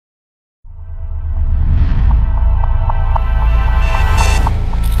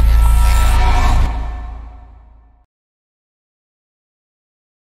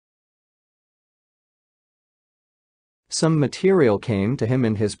Some material came to him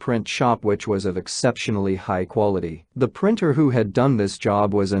in his print shop which was of exceptionally high quality. The printer who had done this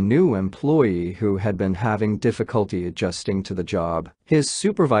job was a new employee who had been having difficulty adjusting to the job. His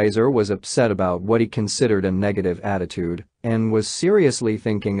supervisor was upset about what he considered a negative attitude and was seriously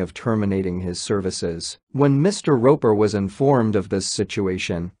thinking of terminating his services. When Mr. Roper was informed of this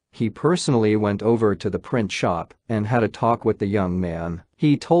situation, he personally went over to the print shop and had a talk with the young man.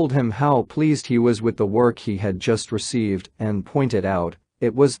 He told him how pleased he was with the work he had just received and pointed out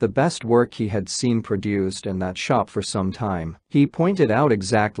it was the best work he had seen produced in that shop for some time. He pointed out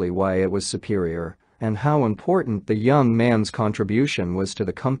exactly why it was superior and how important the young man's contribution was to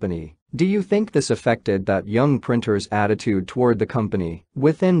the company. Do you think this affected that young printer's attitude toward the company?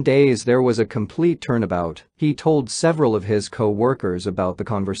 Within days there was a complete turnabout. He told several of his co-workers about the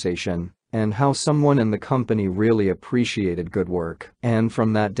conversation and how someone in the company really appreciated good work. And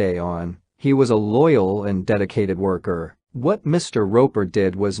from that day on, he was a loyal and dedicated worker. What Mr. Roper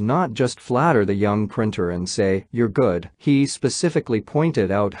did was not just flatter the young printer and say, "You're good." He specifically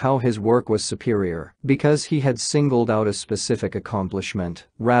pointed out how his work was superior because he had singled out a specific accomplishment.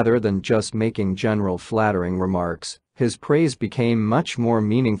 Rather than just making general flattering remarks, his praise became much more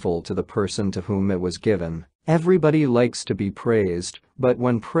meaningful to the person to whom it was given. Everybody likes to be praised, but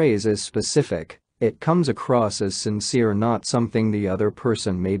when praise is specific, it comes across as sincere, not something the other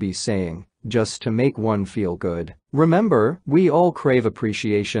person may be saying just to make one feel good. Remember, we all crave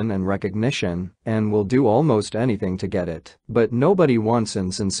appreciation and recognition, and will do almost anything to get it. But nobody wants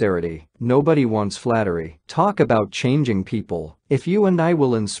insincerity. Nobody wants flattery. Talk about changing people. If you and I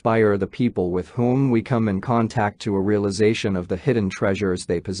will inspire the people with whom we come in contact to a realization of the hidden treasures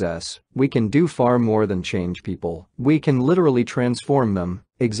they possess, we can do far more than change people. We can literally transform them.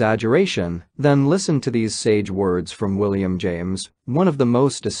 Exaggeration. Then listen to these sage words from William James, one of the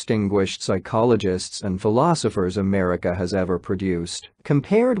most distinguished psychologists and philosophers America has ever produced.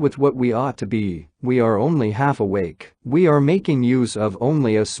 Compared with what we ought to be, we are only half awake. We are making use of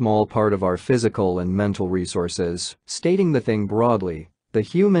only a small part of our physical and mental resources. Stating the thing broadly, the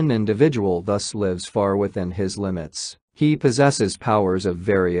human individual thus lives far within his limits. He possesses powers of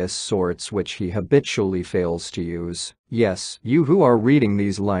various sorts which he habitually fails to use. Yes, you who are reading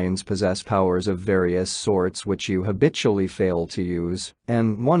these lines possess powers of various sorts which you habitually fail to use,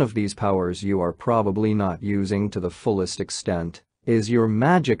 and one of these powers you are probably not using to the fullest extent is your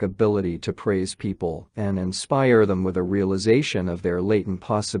magic ability to praise people and inspire them with a realization of their latent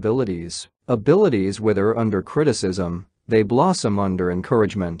possibilities. Abilities wither under criticism. They blossom under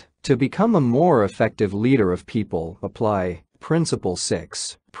encouragement. To become a more effective leader of people, apply Principle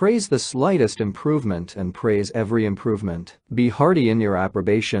 6. Praise the slightest improvement and praise every improvement. Be hearty in your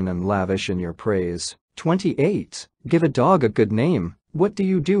approbation and lavish in your praise. 28. Give a dog a good name. What do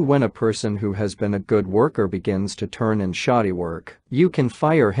you do when a person who has been a good worker begins to turn in shoddy work? You can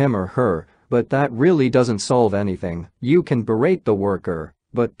fire him or her, but that really doesn't solve anything. You can berate the worker,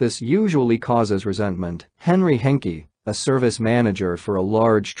 but this usually causes resentment. Henry Henke, a service manager for a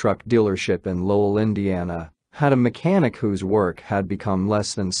large truck dealership in Lowell, Indiana, had a mechanic whose work had become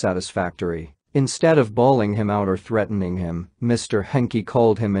less than satisfactory. Instead of bawling him out or threatening him, Mr. Henke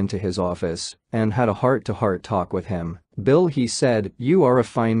called him into his office and had a heart-to-heart talk with him. "Bill," he said, "you are a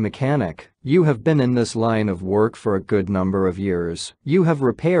fine mechanic. You have been in this line of work for a good number of years. You have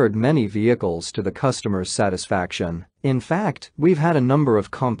repaired many vehicles to the customer's satisfaction. In fact, we've had a number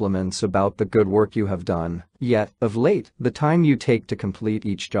of compliments about the good work you have done. Yet, of late, the time you take to complete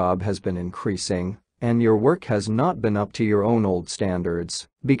each job has been increasing, and your work has not been up to your own old standards.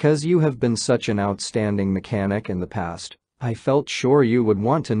 Because you have been such an outstanding mechanic in the past, I felt sure you would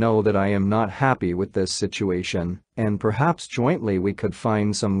want to know that I am not happy with this situation, and perhaps jointly we could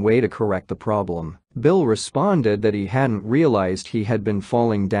find some way to correct the problem." Bill responded that he hadn't realized he had been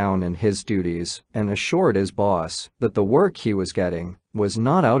falling down in his duties and assured his boss that the work he was getting was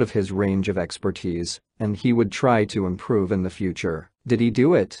not out of his range of expertise and he would try to improve in the future. Did he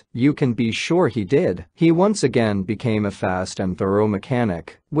do it? You can be sure he did. He once again became a fast and thorough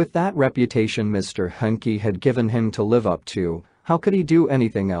mechanic. With that reputation Mr. Henke had given him to live up to, how could he do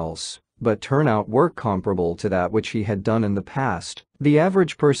anything else but turn out work comparable to that which he had done in the past? The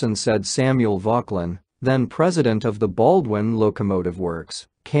average person, said Samuel Vauquelin, then president of the Baldwin Locomotive Works,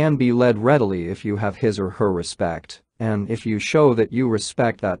 can be led readily if you have his or her respect, and if you show that you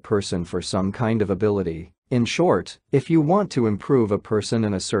respect that person for some kind of ability. In short, if you want to improve a person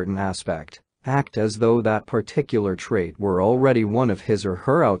in a certain aspect, act as though that particular trait were already one of his or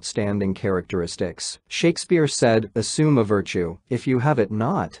her outstanding characteristics. Shakespeare said, "Assume a virtue, if you have it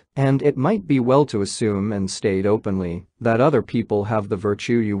not," and it might be well to assume and state openly that other people have the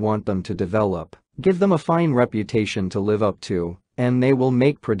virtue you want them to develop. Give them a fine reputation to live up to, and they will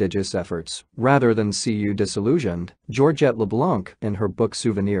make prodigious efforts, rather than see you disillusioned. Georgette Leblanc, in her book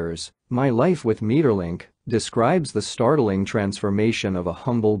Souvenirs, My Life with Maeterlinck, describes the startling transformation of a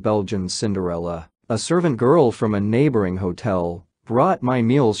humble Belgian Cinderella. A servant girl from a neighboring hotel brought my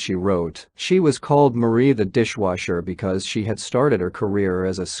meals, she wrote. She was called Marie the dishwasher because she had started her career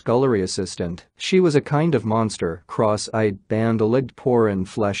as a scullery assistant. She was a kind of monster, cross-eyed, band-legged, poor in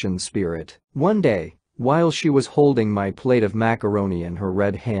flesh and spirit. One day, while she was holding my plate of macaroni in her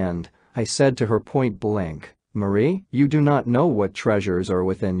red hand, I said to her point blank, "Marie, you do not know what treasures are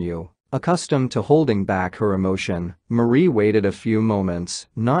within you." Accustomed to holding back her emotion, Marie waited a few moments,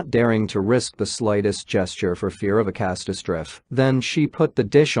 not daring to risk the slightest gesture for fear of a catastrophe. Then she put the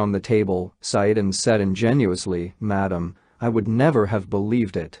dish on the table, sighed and said ingenuously, "Madam, I would never have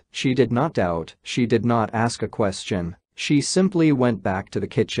believed it." She did not doubt, she did not ask a question. She simply went back to the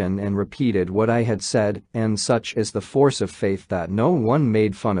kitchen and repeated what I had said, and such is the force of faith that no one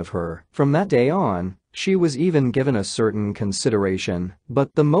made fun of her. From that day on, she was even given a certain consideration,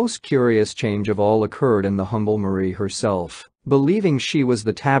 but the most curious change of all occurred in the humble Marie herself. Believing she was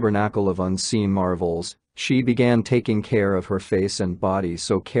the tabernacle of unseen marvels, she began taking care of her face and body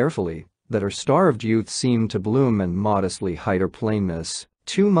so carefully that her starved youth seemed to bloom and modestly hide her plainness.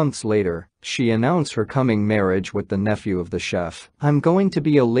 2 months later, she announced her coming marriage with the nephew of the chef. "I'm going to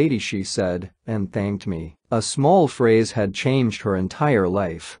be a lady," she said, and thanked me. A small phrase had changed her entire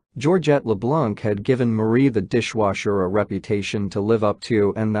life. Georgette Leblanc had given Marie the dishwasher a reputation to live up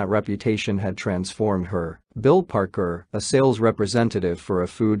to, and that reputation had transformed her. Bill Parker, a sales representative for a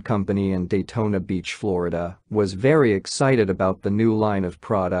food company in Daytona Beach, Florida, was very excited about the new line of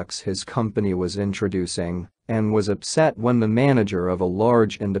products his company was introducing, and was upset when the manager of a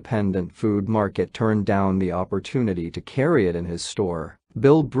large independent food market turned down the opportunity to carry it in his store.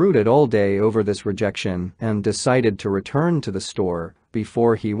 Bill brooded all day over this rejection and decided to return to the store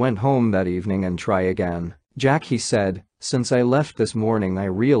before he went home that evening and try again. "Jack," he said, "since I left this morning I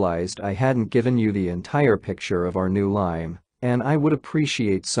realized I hadn't given you the entire picture of our new line, and I would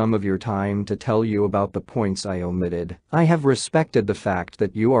appreciate some of your time to tell you about the points I omitted. I have respected the fact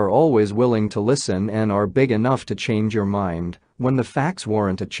that you are always willing to listen and are big enough to change your mind when the facts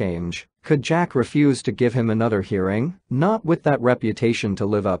warrant a change." Could Jack refuse to give him another hearing? Not with that reputation to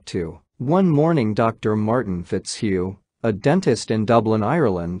live up to. One morning Dr. Martin Fitzhugh, a dentist in Dublin,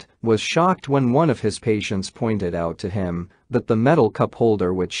 Ireland, was shocked when one of his patients pointed out to him that the metal cup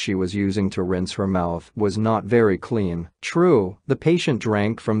holder which she was using to rinse her mouth was not very clean. True, the patient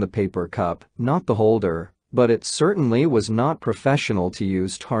drank from the paper cup, not the holder, but it certainly was not professional to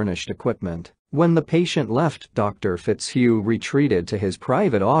use tarnished equipment. When the patient left, Dr. Fitzhugh retreated to his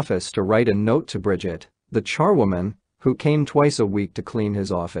private office to write a note to Bridget, the charwoman, who came twice a week to clean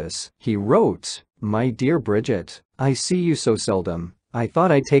his office. He wrote, "My dear Bridget, I see you so seldom. I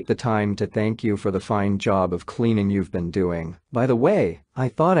thought I'd take the time to thank you for the fine job of cleaning you've been doing. By the way, I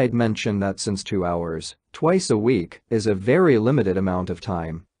thought I'd mention that since 2 hours, twice a week, is a very limited amount of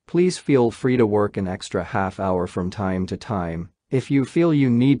time, please feel free to work an extra half hour from time to time if you feel you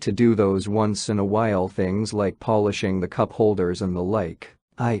need to do those once in a while things like polishing the cup holders and the like.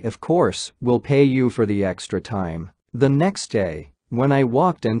 I, of course, will pay you for the extra time." The next day, when I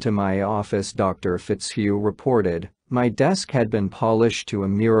walked into my office, Dr. Fitzhugh reported, my desk had been polished to a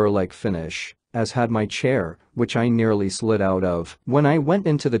mirror-like finish, as had my chair, which I nearly slid out of. When I went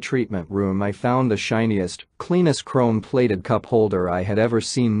into the treatment room I found the shiniest, cleanest chrome-plated cup holder I had ever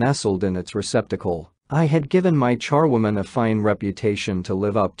seen nestled in its receptacle. I had given my charwoman a fine reputation to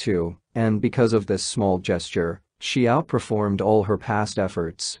live up to, and because of this small gesture, she outperformed all her past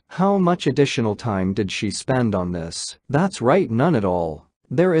efforts. How much additional time did she spend on this? That's right, none at all.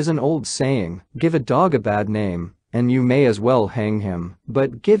 There is an old saying, give a dog a bad name, and you may as well hang him,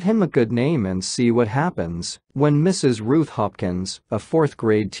 but give him a good name and see what happens. When Mrs. Ruth Hopkins, a 4th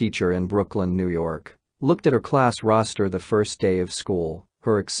grade teacher in Brooklyn, New York, looked at her class roster the first day of school,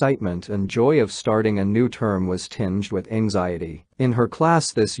 her excitement and joy of starting a new term was tinged with anxiety. In her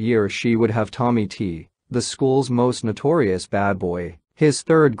class this year she would have Tommy T, the school's most notorious bad boy. His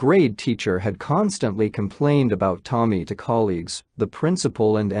 3rd grade teacher had constantly complained about Tommy to colleagues, the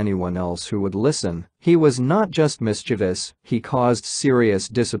principal and anyone else who would listen. He was not just mischievous, he caused serious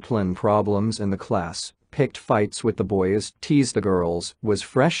discipline problems in the class, picked fights with the boys, teased the girls, was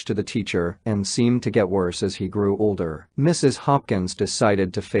fresh to the teacher, and seemed to get worse as he grew older. Mrs. Hopkins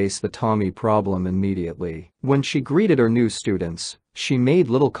decided to face the Tommy problem immediately. When she greeted her new students, she made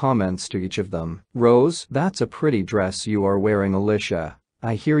little comments to each of them. "Rose, that's a pretty dress you are wearing. Alicia,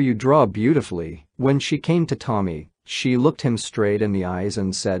 I hear you draw beautifully." When she came to Tommy, she looked him straight in the eyes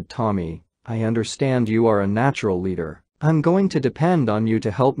and said, "Tommy, I understand you are a natural leader. I'm going to depend on you to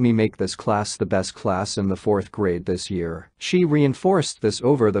help me make this class the best class in the 4th grade this year." She reinforced this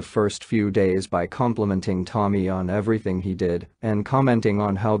over the first few days by complimenting Tommy on everything he did and commenting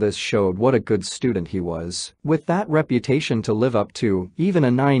on how this showed what a good student he was. With that reputation to live up to, even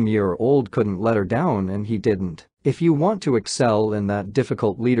a 9-year-old couldn't let her down, and he didn't. If you want to excel in that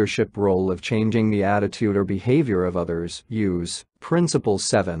difficult leadership role of changing the attitude or behavior of others, use Principle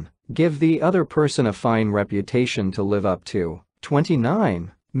 7. Give the other person a fine reputation to live up to.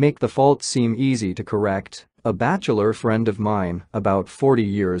 29. Make the fault seem easy to correct. A bachelor friend of mine, about 40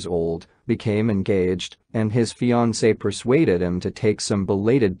 years old, became engaged, and his fiancée persuaded him to take some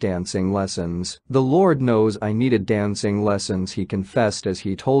belated dancing lessons. "The Lord knows I needed dancing lessons," he confessed as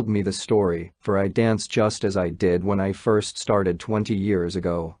he told me the story, "for I dance just as I did when I first started 20 years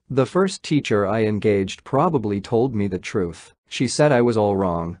ago. The first teacher I engaged probably told me the truth. She said I was all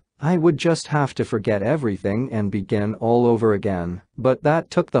wrong. I would just have to forget everything and begin all over again. But that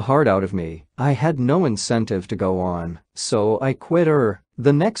took the heart out of me. I had no incentive to go on, so I quit her.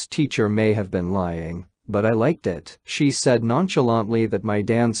 The next teacher may have been lying, but I liked it." She said nonchalantly that my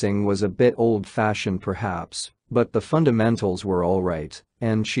dancing was a bit old-fashioned perhaps, but the fundamentals were all right,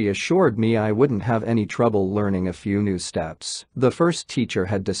 and she assured me I wouldn't have any trouble learning a few new steps. The first teacher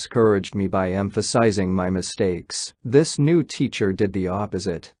had discouraged me by emphasizing my mistakes. This new teacher did the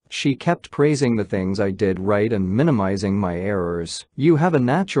opposite. She kept praising the things I did right and minimizing my errors. "You have a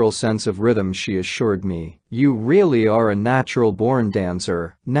natural sense of rhythm," she assured me. "You really are a natural-born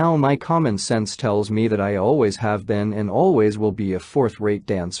dancer." Now my common sense tells me that I always have been and always will be a 4th-rate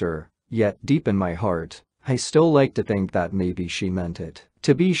dancer. Yet deep in my heart, I still like to think that maybe she meant it.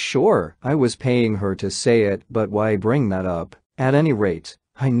 To be sure, I was paying her to say it, but why bring that up? At any rate,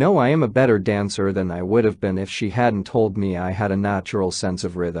 I know I am a better dancer than I would have been if she hadn't told me I had a natural sense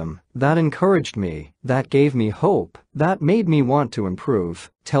of rhythm. That encouraged me. That gave me hope. That made me want to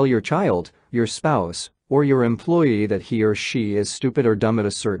improve. Tell your child, your spouse, or your employee that he or she is stupid or dumb at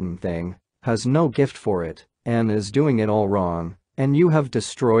a certain thing, has no gift for it, and is doing it all wrong, and you have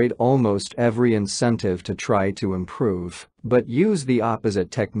destroyed almost every incentive to try to improve. But use the opposite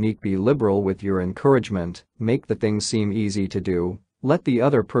technique. Be liberal with your encouragement. Make the thing seem easy to do. Let the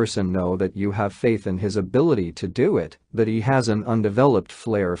other person know that you have faith in his ability to do it, that he has an undeveloped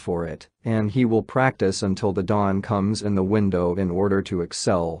flair for it, and he will practice until the dawn comes in the window in order to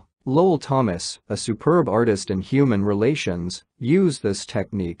excel. Lowell Thomas, a superb artist in human relations, used this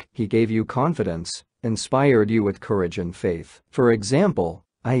technique. He gave you confidence, inspired you with courage and faith. For example,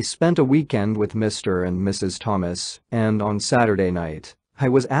 I spent a weekend with Mr. and Mrs. Thomas, and on Saturday night, I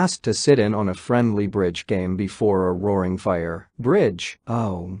was asked to sit in on a friendly bridge game before a roaring fire. Bridge?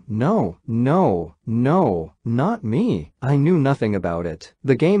 Oh, no, not me. I knew nothing about it.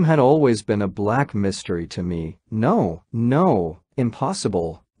 The game had always been a black mystery to me. No,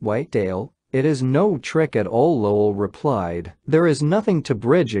 impossible. Whitedale, it is no trick at all, Lowell replied. There is nothing to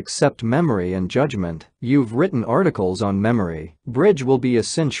bridge except memory and judgment. You've written articles on memory. Bridge will be a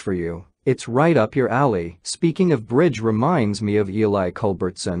cinch for you. It's right up your alley. Speaking of bridge reminds me of Eli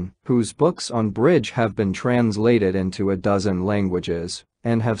Culbertson, whose books on bridge have been translated into a dozen languages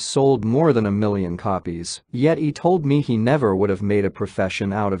and have sold more than 1 million copies. Yet he told me he never would have made a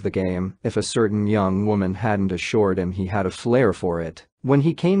profession out of the game if a certain young woman hadn't assured him he had a flair for it. When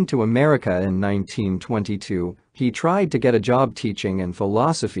he came to America in 1922, he tried to get a job teaching in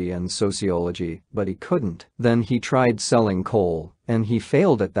philosophy and sociology, but he couldn't. Then he tried selling coal, and he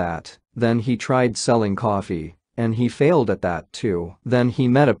failed at that. Then he tried selling coffee, and he failed at that too. Then he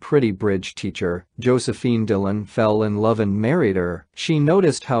met a pretty bridge teacher, Josephine Dillon, fell in love and married her. She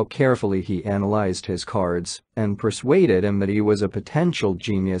noticed how carefully he analyzed his cards and persuaded him that he was a potential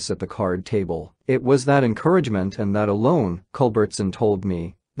genius at the card table. It was that encouragement and that alone, Culbertson told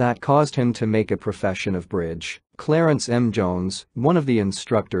me, that caused him to make a profession of bridge. Clarence M. Jones, one of the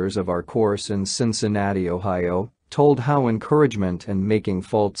instructors of our course in Cincinnati, Ohio, told how encouragement and making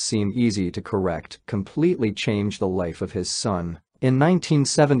faults seem easy to correct completely changed the life of his son. In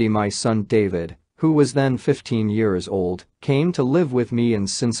 1970, my son David, who was then 15 years old, came to live with me in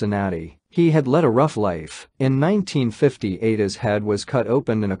Cincinnati. He had led a rough life. In 1958, his head was cut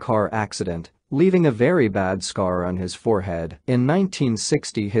open in a car accident, leaving a very bad scar on his forehead. In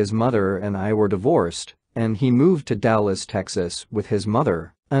 1960, his mother and I were divorced, and he moved to Dallas, Texas, with his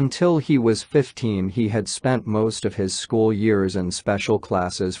mother. Until he was 15, he had spent most of his school years in special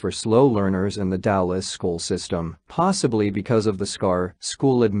classes for slow learners in the Dallas school system. Possibly because of the scar,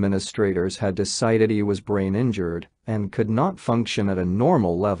 school administrators had decided he was brain injured and could not function at a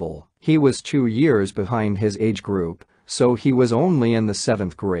normal level. He was 2 years behind his age group, so he was only in the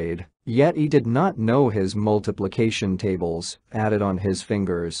 7th grade. Yet he did not know his multiplication tables, added on his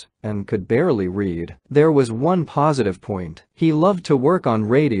fingers, and could barely read. There was one positive point. He loved to work on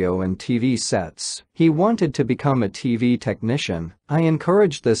radio and TV sets. He wanted to become a TV technician. I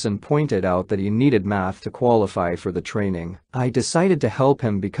encouraged this and pointed out that he needed math to qualify for the training. I decided to help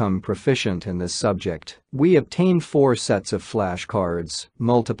him become proficient in this subject. We obtained 4 sets of flashcards: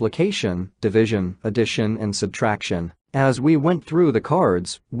 multiplication, division, addition, and subtraction. As we went through the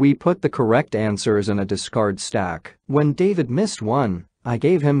cards, we put the correct answers in a discard stack. When David missed one, I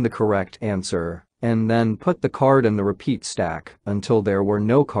gave him the correct answer, and then put the card in the repeat stack until there were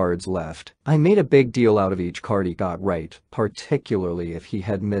no cards left. I made a big deal out of each card he got right, particularly if he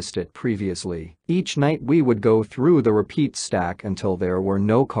had missed it previously. Each night we would go through the repeat stack until there were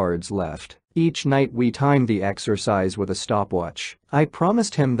no cards left. Each night we timed the exercise with a stopwatch. I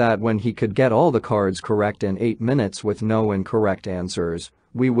promised him that when he could get all the cards correct in 8 minutes with no incorrect answers,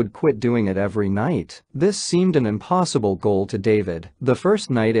 we would quit doing it every night. This seemed an impossible goal to David. The first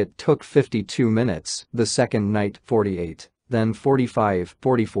night it took 52 minutes, the second night 48, then 45,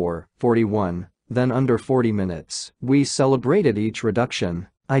 44, 41, then under 40 minutes. We celebrated each reduction.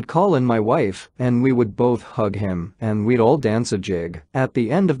 I'd call in my wife, and we would both hug him, and we'd all dance a jig. At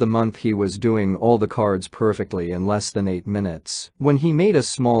the end of the month he was doing all the cards perfectly in less than 8 minutes. When he made a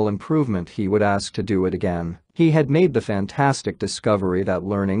small improvement he would ask to do it again. He had made the fantastic discovery that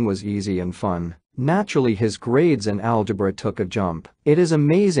learning was easy and fun. Naturally his grades in algebra took a jump. It is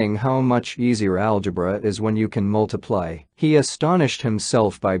amazing how much easier algebra is when you can multiply. He astonished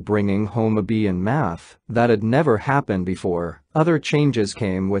himself by bringing home a B in math. That had never happened before. Other changes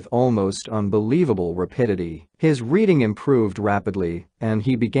came with almost unbelievable rapidity. His reading improved rapidly, and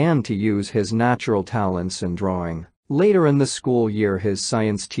he began to use his natural talents in drawing. Later in the school year his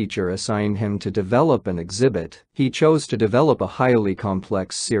science teacher assigned him to develop an exhibit. He chose to develop a highly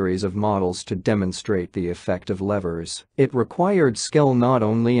complex series of models to demonstrate the effect of levers. It required skill not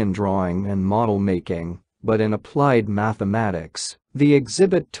only in drawing and model making, but in applied mathematics. The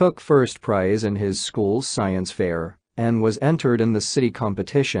exhibit took first prize in his school's science fair and was entered in the city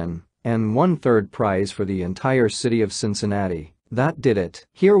competition and won third prize for the entire city of Cincinnati. That did it.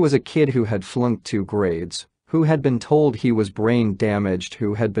 Here was a kid who had flunked 2 grades, who had been told he was brain damaged,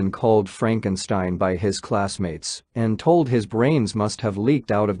 who had been called Frankenstein by his classmates, and told his brains must have leaked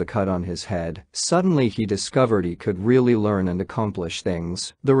out of the cut on his head. Suddenly he discovered he could really learn and accomplish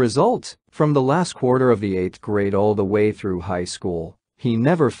things. The result? From the last quarter of the 8th grade all the way through high school, he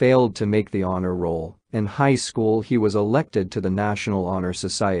never failed to make the honor roll. In high school he was elected to the National Honor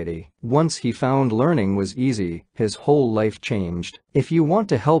Society. Once he found learning was easy, his whole life changed. If you want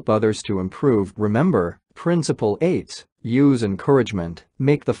to help others to improve, remember Principle 8. Use encouragement.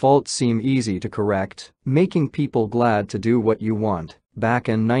 Make the fault seem easy to correct, making people glad to do what you want. Back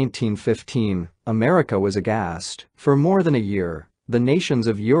in 1915, America was aghast. For more than a year, the nations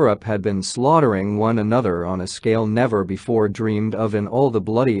of Europe had been slaughtering one another on a scale never before dreamed of in all the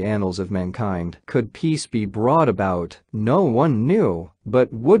bloody annals of mankind. Could peace be brought about? No one knew,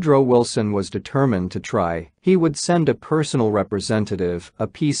 but Woodrow Wilson was determined to try. He would send a personal representative, a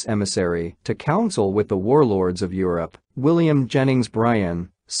peace emissary, to counsel with the warlords of Europe. William Jennings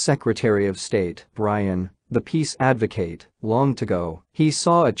Bryan, Secretary of State. Bryan, the peace advocate, longed to go. He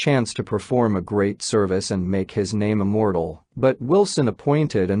saw a chance to perform a great service and make his name immortal. But Wilson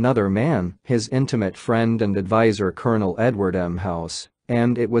appointed another man, his intimate friend and advisor Colonel Edward M. House,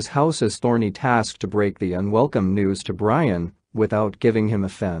 and it was House's thorny task to break the unwelcome news to Bryan without giving him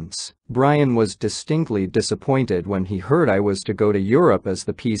offense. Bryan was distinctly disappointed when he heard I was to go to Europe as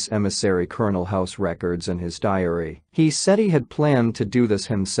the peace emissary. Colonel House records in his diary. He said he had planned to do this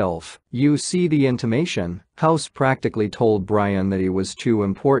himself. You see the intimation? House practically told Bryan that he was too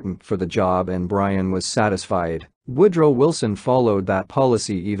important for the job and Bryan was satisfied. Woodrow Wilson followed that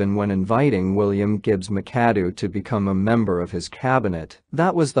policy even when inviting William Gibbs McAdoo to become a member of his cabinet.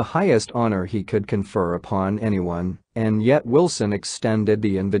 That was the highest honor he could confer upon anyone, and yet Wilson extended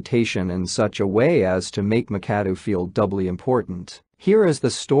the invitation in such a way as to make McAdoo feel doubly important. Here is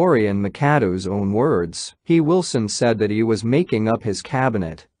the story in McAdoo's own words. Wilson said that he was making up his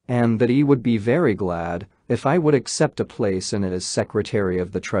cabinet, and that he would be very glad if I would accept a place in it as Secretary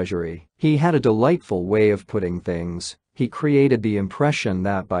of the Treasury. He had a delightful way of putting things. He created the impression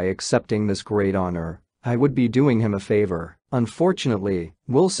that by accepting this great honor, I would be doing him a favor. Unfortunately,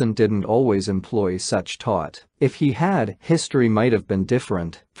 Wilson didn't always employ such taught. If he had, history might have been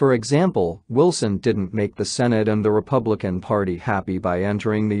different. For example, Wilson didn't make the Senate and the Republican Party happy by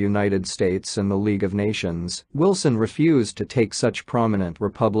entering the United States and the League of Nations. Wilson refused to take such prominent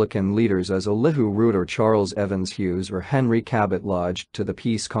Republican leaders as Elihu Root or Charles Evans Hughes or Henry Cabot Lodge to the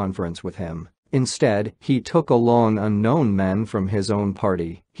peace conference with him. Instead, he took along unknown men from his own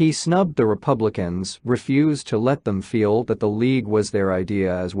party. He snubbed the Republicans, refused to let them feel that the League was their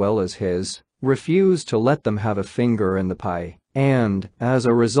idea as well as his, refused to let them have a finger in the pie, and, as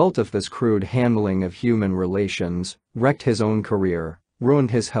a result of this crude handling of human relations, wrecked his own career,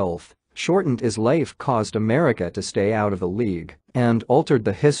 ruined his health, shortened his life, caused America to stay out of the League, and altered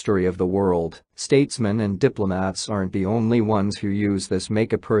the history of the world. Statesmen and diplomats aren't the only ones who use this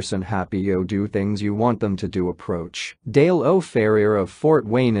make a person happy you do things you want them to do approach. Dale O. Ferrier of Fort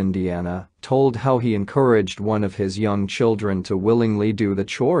Wayne, Indiana, told how he encouraged one of his young children to willingly do the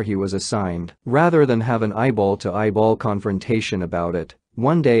chore he was assigned, rather than have an eyeball-to-eyeball confrontation about it.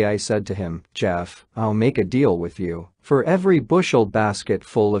 One day I said to him, "Jeff, I'll make a deal with you. For every bushel basket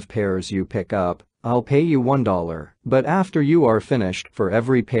full of pears you pick up, I'll pay you $1. But after you are finished, for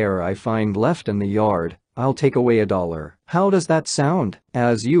every pear I find left in the yard, I'll take away $1. How does that sound?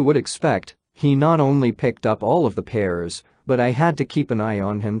 As you would expect, he not only picked up all of the pears, but I had to keep an eye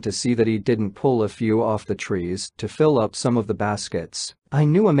on him to see that he didn't pull a few off the trees to fill up some of the baskets. I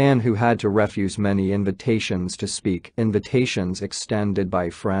knew a man who had to refuse many invitations to speak, invitations extended by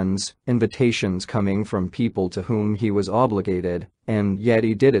friends, invitations coming from people to whom he was obligated, and yet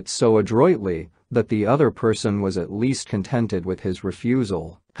he did it so adroitly that the other person was at least contented with his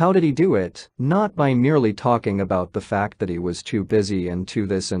refusal. How did he do it? Not by merely talking about the fact that he was too busy and too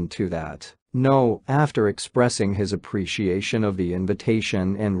this and too that. No, after expressing his appreciation of the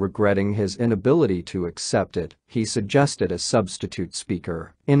invitation and regretting his inability to accept it, he suggested a substitute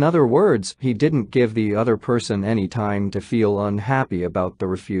speaker. In other words, he didn't give the other person any time to feel unhappy about the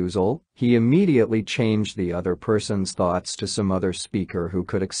refusal. He immediately changed the other person's thoughts to some other speaker who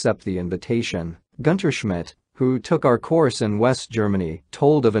could accept the invitation. Gunter Schmidt, who took our course in West Germany,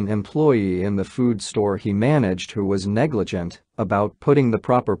 told of an employee in the food store he managed who was negligent about putting the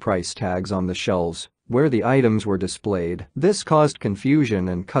proper price tags on the shelves where the items were displayed. This caused confusion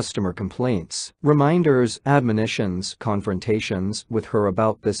and customer complaints. Reminders, admonitions, confrontations with her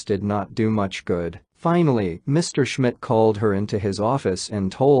about this did not do much good. Finally, Mr. Schmidt called her into his office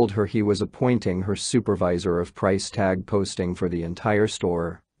and told her he was appointing her supervisor of price tag posting for the entire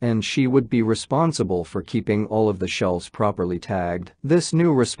store, and she would be responsible for keeping all of the shelves properly tagged. This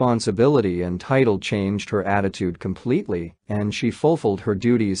new responsibility and title changed her attitude completely, and she fulfilled her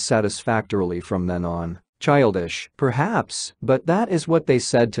duties satisfactorily from then on. Childish, perhaps, but that is what they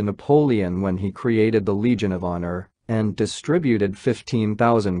said to Napoleon when he created the Legion of Honor and distributed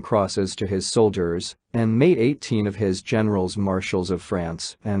 15,000 crosses to his soldiers, and made 18 of his generals marshals of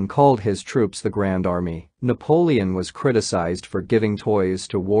France, and called his troops the Grand Army. Napoleon was criticized for giving toys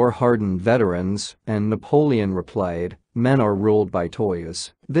to war-hardened veterans, and Napoleon replied, "Men are ruled by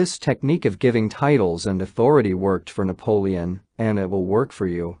toys." This technique of giving titles and authority worked for Napoleon, and it will work for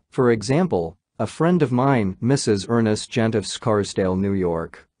you. For example, a friend of mine, Mrs. Ernest Gent of Scarsdale, New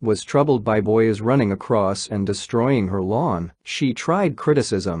York, was troubled by boys running across and destroying her lawn. She tried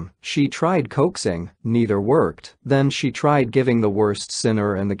criticism, she tried coaxing, neither worked. Then she tried giving the worst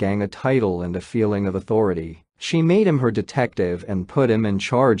sinner in the gang a title and a feeling of authority. She made him her detective and put him in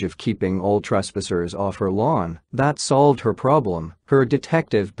charge of keeping all trespassers off her lawn. That solved her problem. Her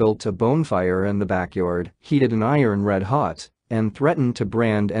detective built a bonfire in the backyard, heated an iron red hot, and threatened to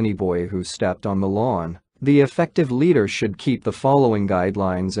brand any boy who stepped on the lawn. The effective leader should keep the following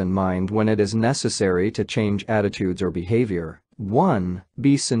guidelines in mind when it is necessary to change attitudes or behavior. 1.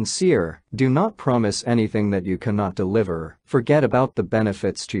 Be sincere. Do not promise anything that you cannot deliver. Forget about the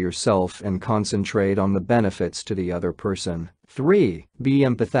benefits to yourself and concentrate on the benefits to the other person. 3. Be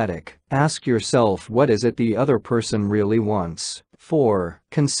empathetic. Ask yourself, what is it the other person really wants? 4.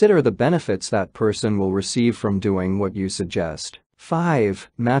 Consider the benefits that person will receive from doing what you suggest.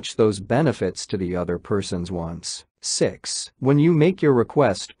 5. Match those benefits to the other person's wants. 6. When you make your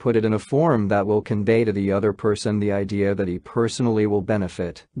request, put it in a form that will convey to the other person the idea that he personally will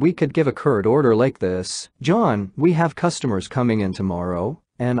benefit. We could give a curt order like this: "John, we have customers coming in tomorrow,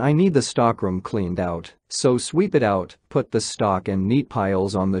 and I need the stockroom cleaned out. So sweep it out, put the stock in neat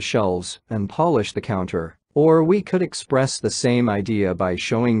piles on the shelves, and polish the counter." Or we could express the same idea by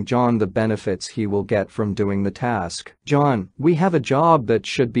showing John the benefits he will get from doing the task. "John, we have a job that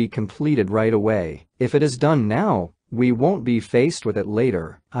should be completed right away. If it is done now, We won't be faced with it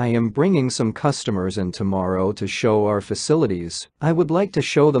later. I am bringing some customers in tomorrow to show our facilities. I would like to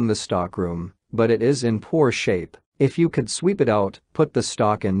show them the stockroom, but it is in poor shape. If you could sweep it out, put the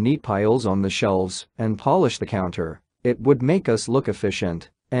stock in neat piles on the shelves, and polish the counter, it would make us look efficient.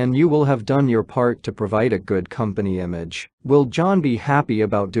 And you will have done your part to provide a good company image. Will John be happy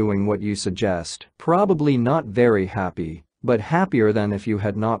about doing what you suggest? Probably not very happy, but happier than if you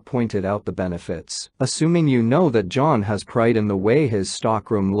had not pointed out the benefits. Assuming you know that John has pride in the way his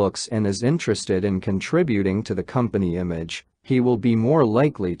stockroom looks and is interested in contributing to the company image, he will be more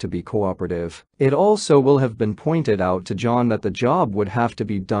likely to be cooperative. It also will have been pointed out to John that the job would have to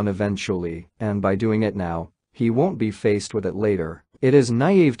be done eventually, and by doing it now, he won't be faced with it later. It is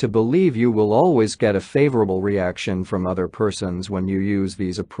naive to believe you will always get a favorable reaction from other persons when you use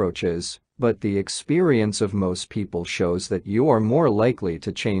these approaches, but the experience of most people shows that you are more likely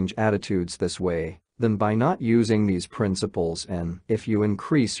to change attitudes this way than by not using these principles, and if you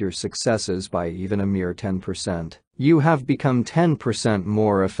increase your successes by even a mere 10%, you have become 10%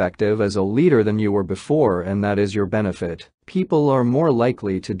 more effective as a leader than you were before, and that is your benefit. People are more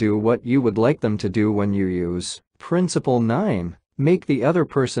likely to do what you would like them to do when you use Principle 9. Make the other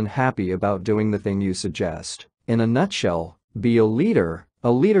person happy about doing the thing you suggest. In a nutshell, be a leader. A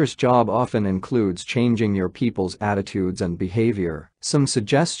leader's job often includes changing your people's attitudes and behavior. Some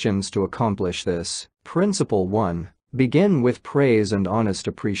suggestions to accomplish this. Principle 1. Begin with praise and honest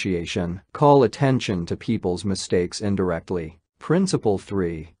appreciation. Call attention to people's mistakes indirectly. Principle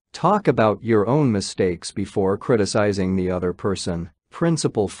 3. Talk about your own mistakes before criticizing the other person.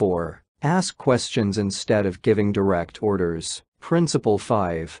 Principle 4. Ask questions instead of giving direct orders. Principle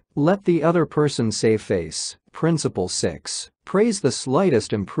 5. Let the other person save face. Principle 6. Praise the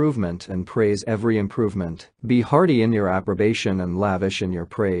slightest improvement and praise every improvement. Be hearty in your approbation and lavish in your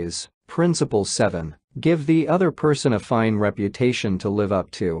praise. Principle 7. Give the other person a fine reputation to live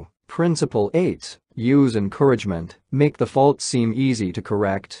up to. Principle 8. Use encouragement. Make the fault seem easy to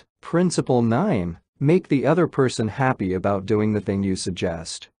correct. Principle 9. Make the other person happy about doing the thing you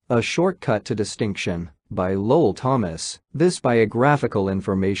suggest. A Shortcut to Distinction. By Lowell Thomas. This biographical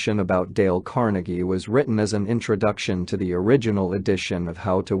information about Dale Carnegie was written as an introduction to the original edition of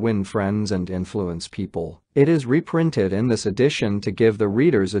How to Win Friends and Influence People. It is reprinted in this edition to give the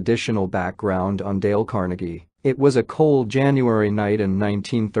readers additional background on Dale Carnegie. It was a cold January night in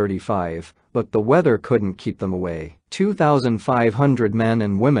 1935, but the weather couldn't keep them away. 2,500 men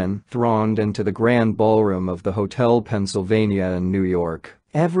and women thronged into the grand ballroom of the Hotel Pennsylvania in New York.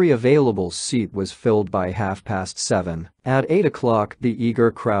 Every available seat was filled by 7:30. At 8 o'clock, the eager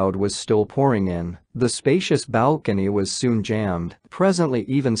crowd was still pouring in. The spacious balcony was soon jammed. Presently,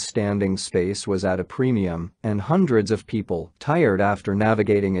 even standing space was at a premium, and hundreds of people, tired after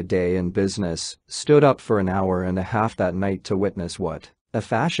navigating a day in business, stood up for an hour and a half that night to witness what? A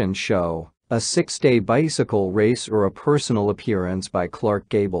fashion show, a 6-day bicycle race, or a personal appearance by Clark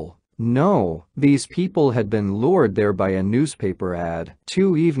Gable. No, these people had been lured there by a newspaper ad.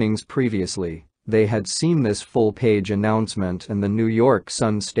 2 evenings previously, they had seen this full-page announcement and the New York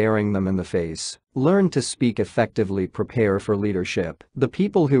Sun staring them in the face. Learn to speak effectively, prepare for leadership. The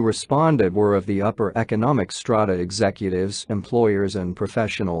people who responded were of the upper economic strata: executives, employers, and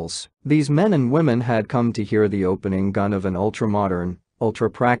professionals. These men and women had come to hear the opening gun of an ultra-modern,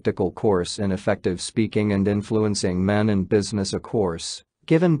 ultra-practical course in effective speaking and influencing men in business, a course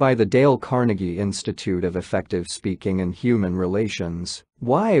given by the Dale Carnegie Institute of Effective Speaking and Human Relations.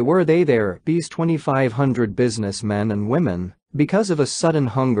 Why were they there, these 2,500 businessmen and women? Because of a sudden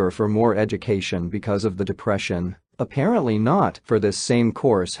hunger for more education, because of the Depression? Apparently not, for this same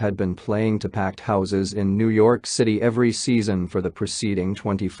course had been playing to packed houses in New York City every season for the preceding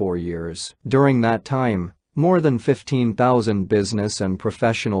 24 years. During that time, more than 15,000 business and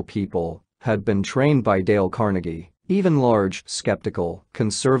professional people had been trained by Dale Carnegie. Even large, skeptical,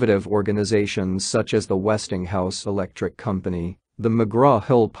 conservative organizations such as the Westinghouse Electric Company, the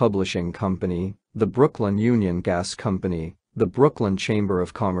McGraw-Hill Publishing Company, the Brooklyn Union Gas Company, the Brooklyn Chamber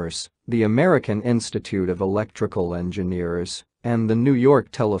of Commerce, the American Institute of Electrical Engineers, and the New York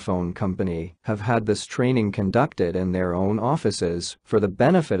Telephone Company have had this training conducted in their own offices for the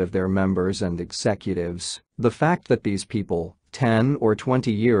benefit of their members and executives. The fact that these people, 10 or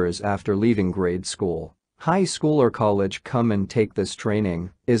 20 years after leaving grade school, high school, or college, come and take this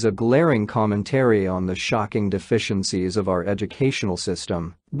training is a glaring commentary on the shocking deficiencies of our educational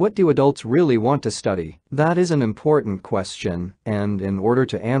system. What do adults really want to study? That is an important question, and in order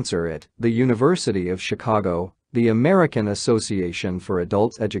to answer it, the University of Chicago, the American Association for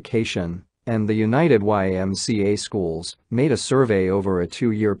Adult Education, and the United YMCA Schools made a survey over a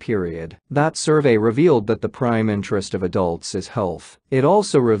 2-year period. That survey revealed that the prime interest of adults is health. It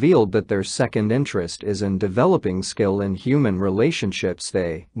also revealed that their second interest is in developing skill in human relationships.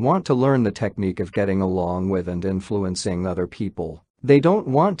 They want to learn the technique of getting along with and influencing other people. They don't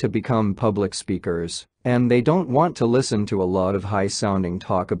want to become public speakers, and they don't want to listen to a lot of high-sounding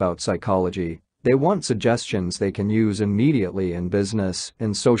talk about psychology. They want suggestions they can use immediately in business,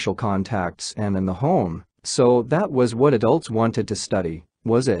 in social contacts, and in the home. So that was what adults wanted to study,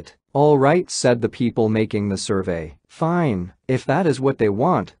 was it? All right, said the people making the survey. Fine, if that is what they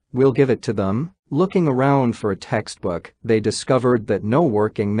want, we'll give it to them. Looking around for a textbook, they discovered that no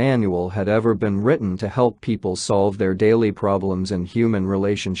working manual had ever been written to help people solve their daily problems in human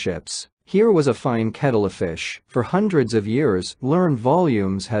relationships. Here was a fine kettle of fish. For hundreds of years, learned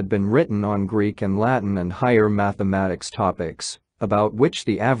volumes had been written on Greek and Latin and higher mathematics topics, about which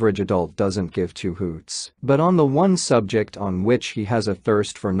the average adult doesn't give two hoots. But on the one subject on which he has a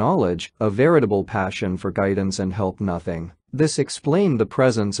thirst for knowledge, a veritable passion for guidance and help, nothing. This explained the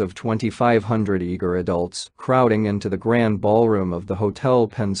presence of 2,500 eager adults crowding into the grand ballroom of the Hotel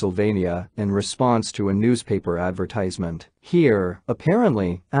Pennsylvania in response to a newspaper advertisement. Here,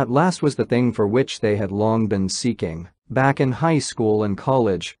 apparently, at last was the thing for which they had long been seeking. Back in high school and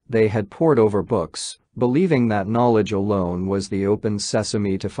college, they had pored over books, believing that knowledge alone was the open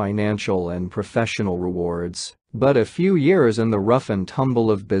sesame to financial and professional rewards. But a few years in the rough and tumble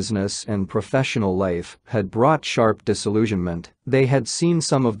of business and professional life had brought sharp disillusionment. They had seen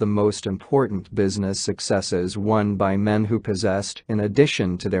some of the most important business successes won by men who possessed, in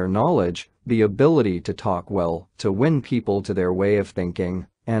addition to their knowledge, the ability to talk well, to win people to their way of thinking,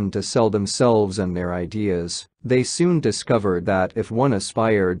 and to sell themselves and their ideas. They soon discovered that if one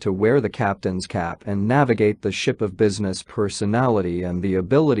aspired to wear the captain's cap and navigate the ship of business, personality and the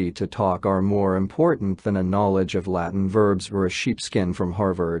ability to talk are more important than a knowledge of Latin verbs or a sheepskin from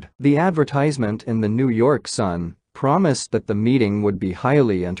Harvard. The advertisement in the New York Sun promised that the meeting would be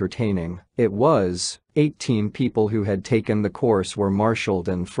highly entertaining. It was. 18 people who had taken the course were marshaled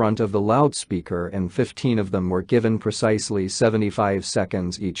in front of the loudspeaker, and 15 of them were given precisely 75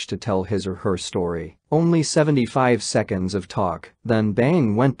 seconds each to tell his or her story. Only 75 seconds of talk, then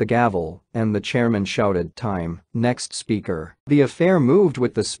bang went the gavel, and the chairman shouted, "Time, next speaker." The affair moved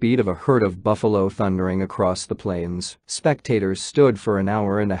with the speed of a herd of buffalo thundering across the plains. Spectators stood for an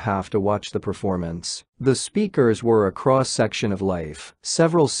hour and a half to watch the performance. The speakers were a cross-section of life.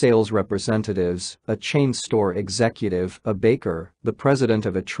 Several sales representatives, a chain store executive, a baker, the president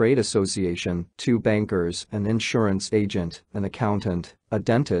of a trade association, 2 bankers, an insurance agent, an accountant, a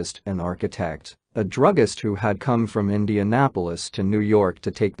dentist, an architect, a druggist who had come from Indianapolis to New York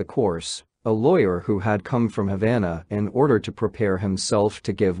to take the course, a lawyer who had come from Havana in order to prepare himself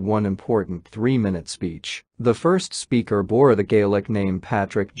to give one important 3-minute speech. The first speaker bore the Gaelic name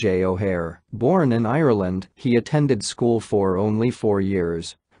Patrick J. O'Hare. Born in Ireland, he attended school for only 4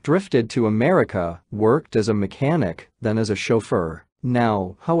 years, drifted to America, worked as a mechanic, then as a chauffeur.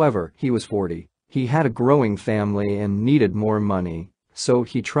 Now, however, he was 40. He had a growing family and needed more money. So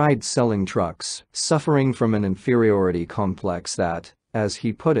he tried selling trucks, suffering from an inferiority complex that, as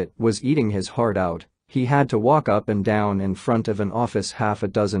he put it, was eating his heart out. He had to walk up and down in front of an office half a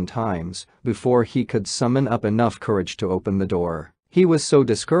dozen times before he could summon up enough courage to open the door. He was so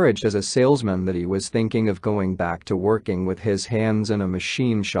discouraged as a salesman that he was thinking of going back to working with his hands in a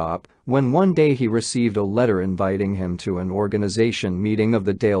machine shop when one day he received a letter inviting him to an organization meeting of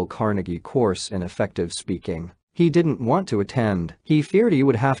the Dale Carnegie course in effective speaking. He didn't want to attend. He feared he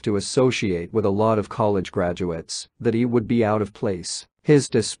would have to associate with a lot of college graduates, that he would be out of place. His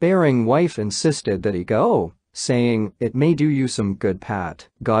despairing wife insisted that he go, saying, "It may do you some good, Pat.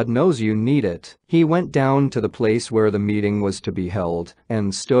 God knows you need it." He went down to the place where the meeting was to be held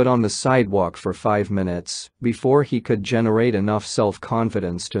and stood on the sidewalk for 5 minutes before he could generate enough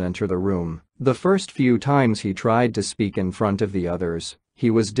self-confidence to enter the room. The first few times he tried to speak in front of the others, he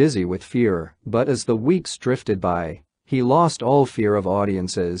was dizzy with fear, but as the weeks drifted by, he lost all fear of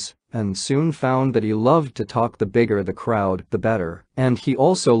audiences and soon found that he loved to talk. The bigger the crowd, the better. And he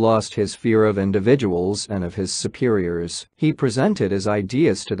also lost his fear of individuals and of his superiors. He presented his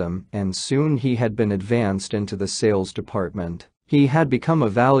ideas to them, and soon he had been advanced into the sales department. He had become a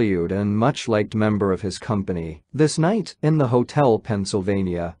valued and much liked member of his company. This night, in the Hotel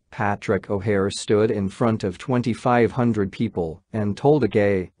Pennsylvania, Patrick O'Hare stood in front of 2,500 people and told a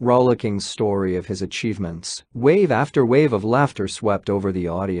gay, rollicking story of his achievements. Wave after wave of laughter swept over the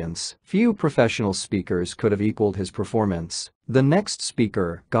audience. Few professional speakers could have equaled his performance. The next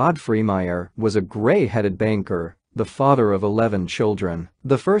speaker, Godfrey Meyer, was a gray-headed banker the father of 11 children.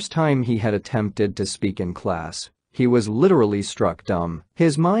 The first time he had attempted to speak in class, he was literally struck dumb.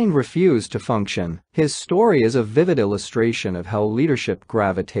 His mind refused to function. His story is a vivid illustration of how leadership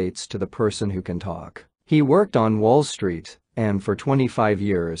gravitates to the person who can talk. He worked on Wall Street, and for 25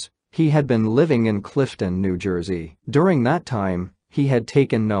 years, he had been living in Clifton, New Jersey. During that time, he had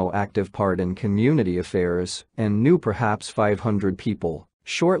taken no active part in community affairs and knew perhaps 500 people.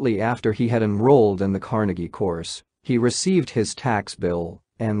 Shortly after he had enrolled in the Carnegie course, he received his tax bill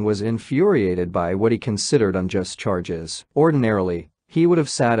and was infuriated by what he considered unjust charges. Ordinarily, he would have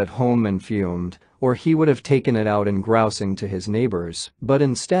sat at home and fumed, or he would have taken it out in grousing to his neighbors, but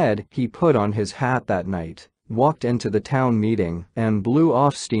instead, he put on his hat that night, walked into the town meeting, and blew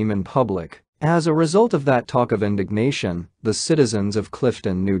off steam in public. As a result of that talk of indignation, the citizens of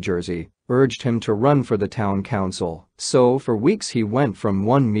Clifton, New Jersey, urged him to run for the town council. So for weeks he went from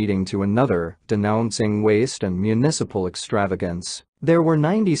one meeting to another, denouncing waste and municipal extravagance. There were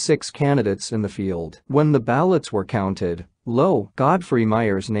 96 candidates in the field. When the ballots were counted, lo, Godfrey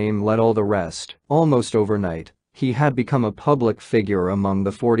Meyer's name led all the rest. Almost overnight, he had become a public figure among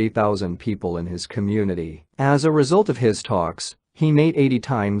the 40,000 people in his community. As a result of his talks, he made 80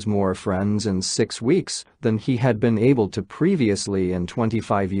 times more friends in 6 weeks than he had been able to previously in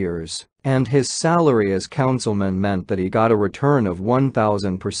 25 years. And his salary as councilman meant that he got a return of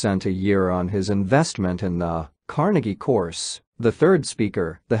 1,000% a year on his investment in the Carnegie course. The third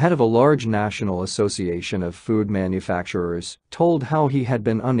speaker, the head of a large national association of food manufacturers, told how he had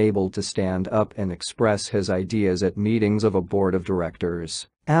been unable to stand up and express his ideas at meetings of a board of directors.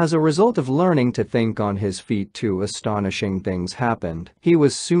 As a result of learning to think on his feet, two astonishing things happened. He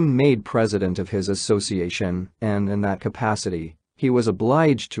was soon made president of his association, and in that capacity, he was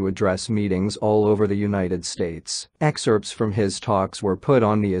obliged to address meetings all over the United States. Excerpts from his talks were put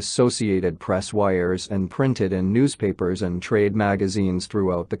on the Associated Press wires and printed in newspapers and trade magazines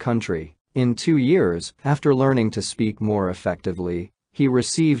throughout the country. In 2 years, after learning to speak more effectively, he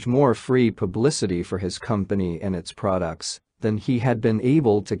received more free publicity for his company and its products than he had been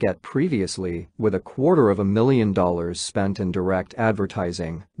able to get previously, with $250,000 spent in direct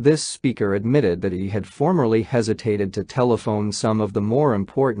advertising. This speaker admitted that he had formerly hesitated to telephone some of the more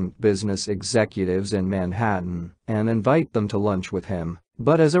important business executives in Manhattan and invite them to lunch with him.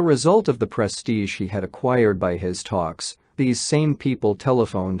 But as a result of the prestige he had acquired by his talks, these same people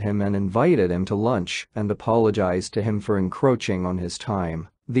telephoned him and invited him to lunch and apologized to him for encroaching on his time.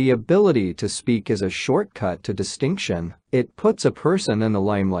 The ability to speak is a shortcut to distinction. It puts a person in the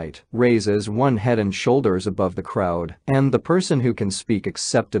limelight, raises one head and shoulders above the crowd, and the person who can speak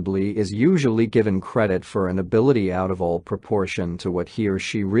acceptably is usually given credit for an ability out of all proportion to what he or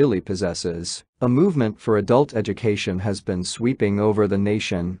she really possesses. A movement for adult education has been sweeping over the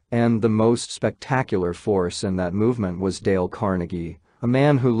nation, and the most spectacular force in that movement was Dale Carnegie, a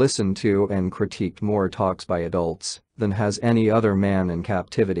man who listened to and critiqued more talks by adults than has any other man in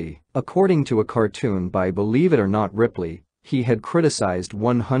captivity. According to a cartoon by Believe It or Not Ripley, he had criticized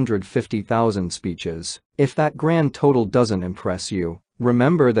 150,000 speeches. If that grand total doesn't impress you,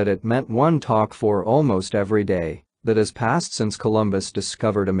 remember that it meant one talk for almost every day that has passed since Columbus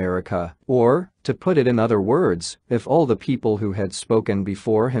discovered America. Or, to put it in other words, if all the people who had spoken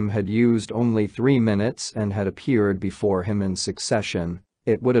before him had used only 3 minutes and had appeared before him in succession,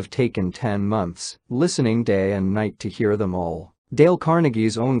 it would have taken 10 months, listening day and night to hear them all. Dale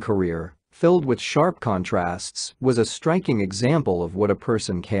Carnegie's own career, filled with sharp contrasts, was a striking example of what a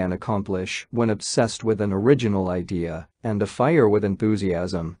person can accomplish when obsessed with an original idea and afire with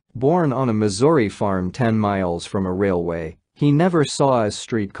enthusiasm. Born on a Missouri farm 10 miles from a railway, he never saw a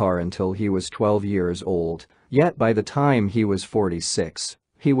streetcar until he was 12 years old, yet by the time he was 46,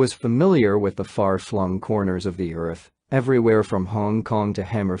 he was familiar with the far-flung corners of the earth, everywhere from Hong Kong to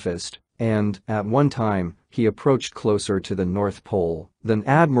Hammerfest, and, at one time, he approached closer to the North Pole than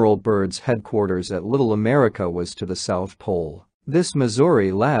Admiral Byrd's headquarters at Little America was to the South Pole. This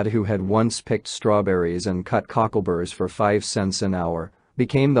Missouri lad, who had once picked strawberries and cut cockleburrs for 5 cents an hour,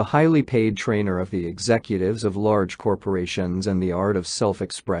 became the highly paid trainer of the executives of large corporations in the art of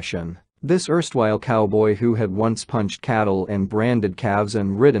self-expression. This erstwhile cowboy, who had once punched cattle and branded calves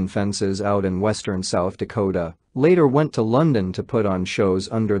and ridden fences out in western South Dakota, later went to London to put on shows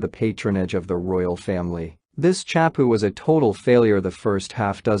under the patronage of the royal family. This chap, who was a total failure the first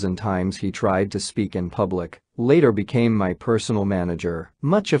half-dozen times he tried to speak in public, later became my personal manager.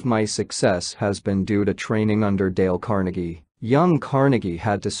 Much of my success has been due to training under Dale Carnegie. Young Carnegie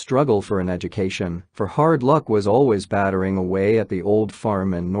had to struggle for an education, for hard luck was always battering away at the old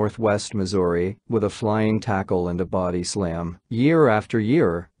farm in northwest Missouri with a flying tackle and a body slam. Year after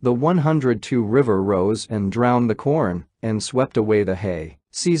year, the 102 River rose and drowned the corn and swept away the hay.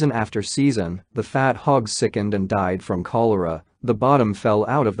 Season after season, the fat hogs sickened and died from cholera, the bottom fell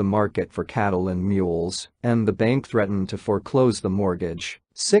out of the market for cattle and mules, and the bank threatened to foreclose the mortgage.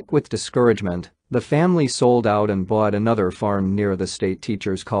 Sick with discouragement, the family sold out and bought another farm near the State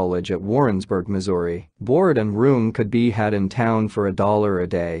Teachers College at Warrensburg, Missouri. Board and room could be had in town for $1 a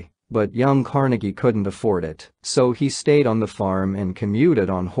day, but young Carnegie couldn't afford it, so he stayed on the farm and commuted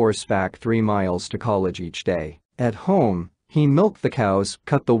on horseback 3 miles to college each day. At home, he milked the cows,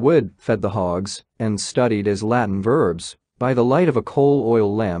 cut the wood, fed the hogs, and studied his Latin verbs by the light of a coal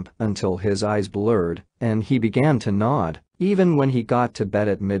oil lamp until his eyes blurred and he began to nod. Even when he got to bed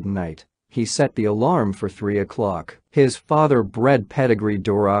at midnight, he set the alarm for 3 o'clock. His father bred pedigree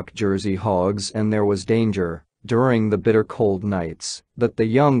Duroc Jersey hogs and there was danger, during the bitter cold nights, that the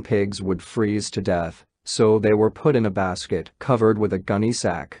young pigs would freeze to death, so they were put in a basket covered with a gunny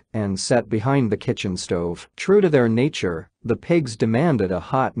sack and set behind the kitchen stove. True to their nature, the pigs demanded a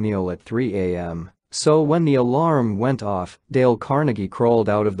hot meal at 3 a.m. So when the alarm went off, Dale Carnegie crawled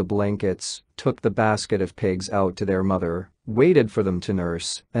out of the blankets, took the basket of pigs out to their mother, waited for them to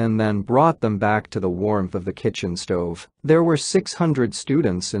nurse, and then brought them back to the warmth of the kitchen stove. There were 600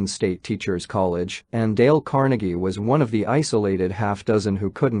 students in State Teachers College, and Dale Carnegie was one of the isolated half-dozen who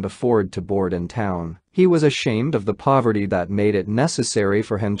couldn't afford to board in town. He was ashamed of the poverty that made it necessary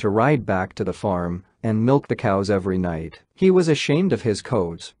for him to ride back to the farm and milk the cows every night. He was ashamed of his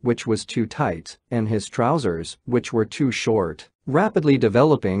coat, which was too tight, and his trousers, which were too short. Rapidly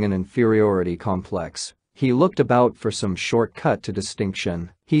developing an inferiority complex, he looked about for some shortcut to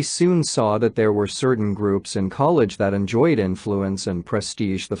distinction. He soon saw that there were certain groups in college that enjoyed influence and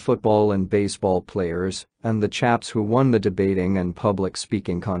prestige: the football and baseball players, and the chaps who won the debating and public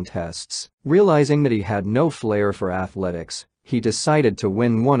speaking contests. Realizing that he had no flair for athletics, he decided to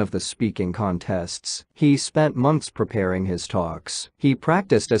win one of the speaking contests. He spent months preparing his talks. He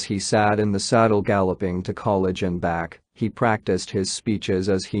practiced as he sat in the saddle galloping to college and back. He practiced his speeches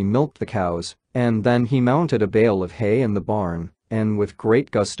as he milked the cows, and then he mounted a bale of hay in the barn, and with great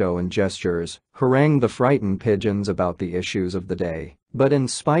gusto and gestures, harangued the frightened pigeons about the issues of the day. But in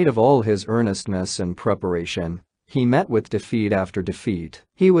spite of all his earnestness and preparation, he met with defeat after defeat.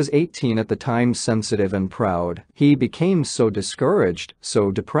 He was 18 at the time, sensitive and proud. He became so discouraged,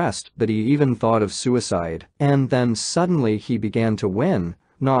 so depressed, that he even thought of suicide. And then suddenly he began to win,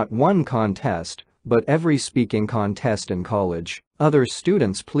 not one contest, but every speaking contest in college. Other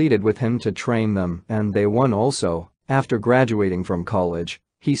students pleaded with him to train them, and they won also. After graduating from college,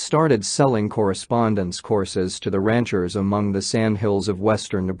 he started selling correspondence courses to the ranchers among the sandhills of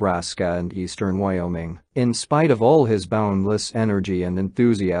western Nebraska and eastern Wyoming. In spite of all his boundless energy and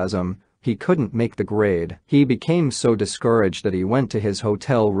enthusiasm, he couldn't make the grade. He became so discouraged that he went to his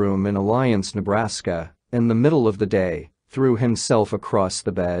hotel room in Alliance, Nebraska, in the middle of the day, threw himself across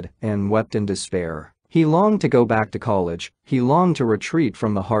the bed, and wept in despair. He longed to go back to college, he longed to retreat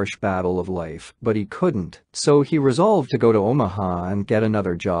from the harsh battle of life, but he couldn't. So he resolved to go to Omaha and get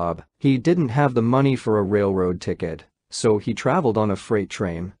another job. He didn't have the money for a railroad ticket, so he traveled on a freight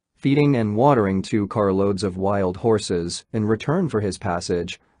train, feeding and watering 2 carloads of wild horses in return for his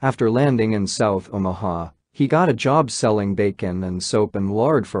passage. After landing in South Omaha, he got a job selling bacon and soap and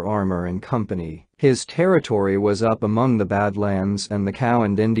lard for Armour and Company. His territory was up among the Badlands and the cow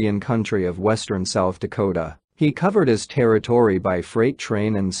and Indian country of western South Dakota. He covered his territory by freight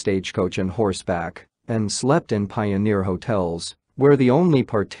train and stagecoach and horseback, and slept in pioneer hotels, where the only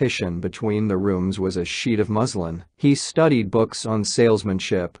partition between the rooms was a sheet of muslin. He studied books on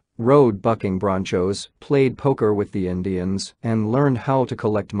salesmanship, rode bucking bronchos, played poker with the Indians, and learned how to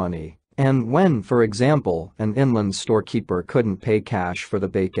collect money. And when, for example, an inland storekeeper couldn't pay cash for the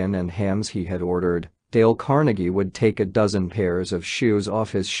bacon and hams he had ordered, Dale Carnegie would take a dozen pairs of shoes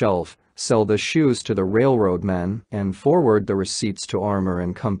off his shelf, sell the shoes to the railroad men, and forward the receipts to Armour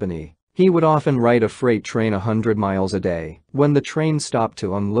and Company. He would often ride a freight train 100 miles a day. When the train stopped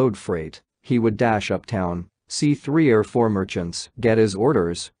to unload freight, he would dash uptown, see 3 or 4 merchants, get his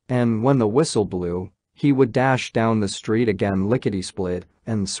orders, and when the whistle blew, he would dash down the street again lickety-split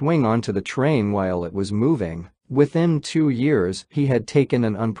and swing onto the train while it was moving. Within 2 years, he had taken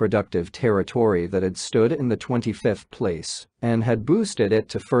an unproductive territory that had stood in the 25th place and had boosted it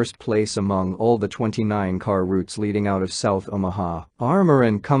to first place among all the 29 car routes leading out of South Omaha. Armour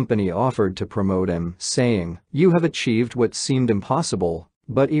and Company offered to promote him, saying, "You have achieved what seemed impossible."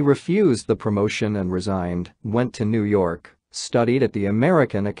 But he refused the promotion and resigned, went to New York, studied at the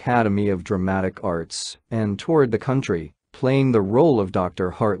American Academy of Dramatic Arts, and toured the country, playing the role of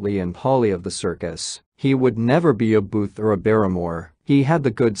Dr. Hartley and Polly of the circus. He would never be a Booth or a Barrymore. He had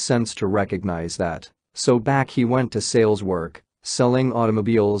the good sense to recognize that. So back he went to sales work, selling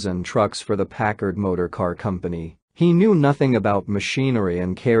automobiles and trucks for the Packard Motor Car Company. He knew nothing about machinery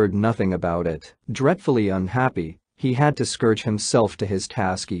and cared nothing about it. Dreadfully unhappy, he had to scourge himself to his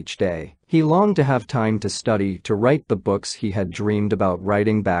task each day. He longed to have time to study, to write the books he had dreamed about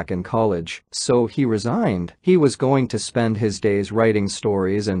writing back in college, so he resigned. He was going to spend his days writing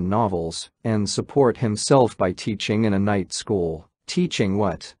stories and novels, and support himself by teaching in a night school. Teaching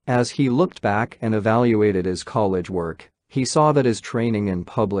what? As he looked back and evaluated his college work, he saw that his training in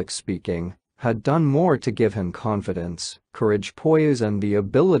public speaking had done more to give him confidence, courage, poise, and the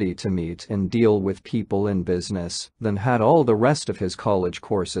ability to meet and deal with people in business than had all the rest of his college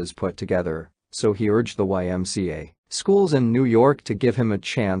courses put together. So he urged the YMCA schools in New York to give him a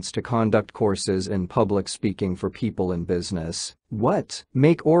chance to conduct courses in public speaking for people in business. What?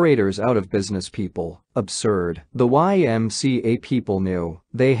 Make orators out of business people? Absurd. The YMCA people knew.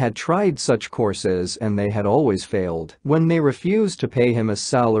 They had tried such courses and they had always failed. When they refused to pay him a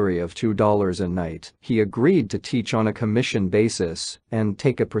salary of $2 a night, he agreed to teach on a commission basis and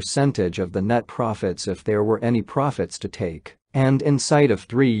take a percentage of the net profits if there were any profits to take. And inside of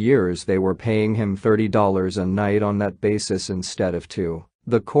 3 years they were paying him $30 a night on that basis instead of $2.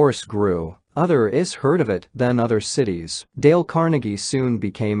 The course grew. Others heard of it, then other cities. Dale Carnegie soon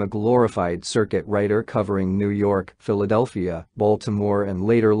became a glorified circuit writer covering New York, Philadelphia, Baltimore, and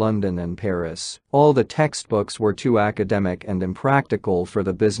later London and Paris. All the textbooks were too academic and impractical for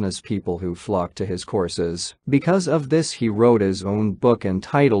the business people who flocked to his courses. Because of this, he wrote his own book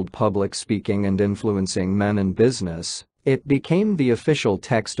entitled Public Speaking and Influencing Men in Business. It became the official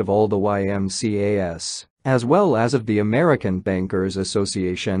text of all the YMCAs, as well as of the American Bankers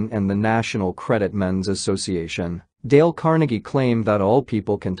Association and the National Credit Men's Association. Dale Carnegie claimed that all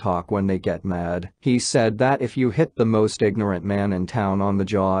people can talk when they get mad. He said that if you hit the most ignorant man in town on the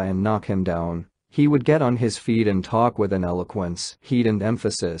jaw and knock him down, he would get on his feet and talk with an eloquence, heat, and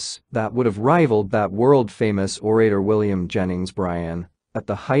emphasis that would have rivaled that world-famous orator William Jennings Bryan at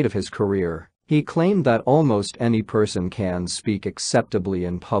the height of his career. He claimed that almost any person can speak acceptably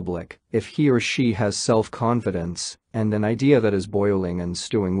in public if he or she has self-confidence and an idea that is boiling and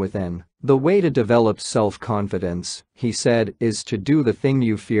stewing within. The way to develop self-confidence, he said, is to do the thing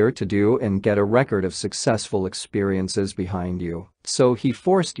you fear to do and get a record of successful experiences behind you. So he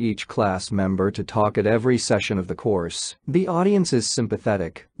forced each class member to talk at every session of the course. The audience is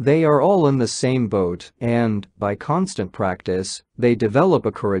sympathetic. They are all in the same boat, and, by constant practice, they develop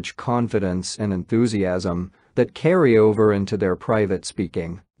a courage, confidence, and enthusiasm that carry over into their private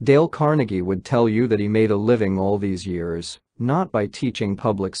speaking. Dale Carnegie would tell you that he made a living all these years, not by teaching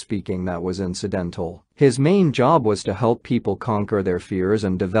public speaking. That was incidental. His main job was to help people conquer their fears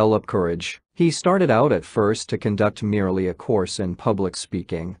and develop courage. He started out at first to conduct merely a course in public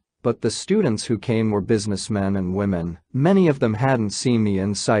speaking, but the students who came were businessmen and women. Many of them hadn't seen the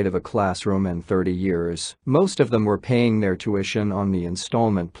inside of a classroom in 30 years. Most of them were paying their tuition on the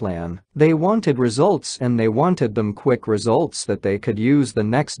installment plan. They wanted results, and they wanted them quick results that they could use the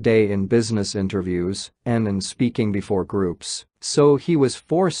next day in business interviews and in speaking before groups. So he was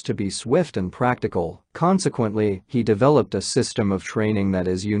forced to be swift and practical. Consequently, he developed a system of training that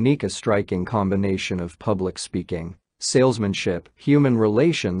is unique, a striking combination of public speaking, salesmanship, human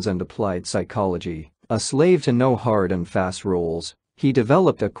relations, and applied psychology. A slave to no hard and fast rules, he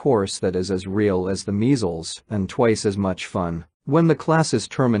developed a course that is as real as the measles and twice as much fun. When the classes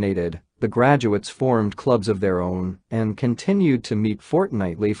terminated, the graduates formed clubs of their own and continued to meet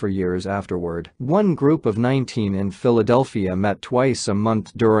fortnightly for years afterward. One group of 19 in Philadelphia met twice a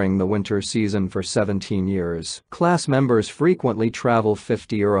month during the winter season for 17 years. Class members frequently travel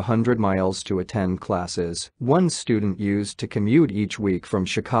 50 or 100 miles to attend classes. One student used to commute each week from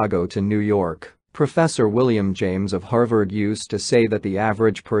Chicago to New York. Professor William James of Harvard used to say that the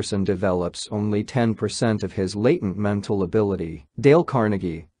average person develops only 10% of his latent mental ability. Dale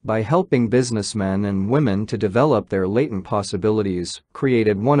Carnegie, by helping businessmen and women to develop their latent possibilities,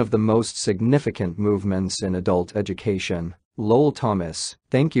 created one of the most significant movements in adult education. Lowell Thomas.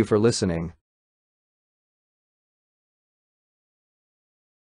 Thank you for listening.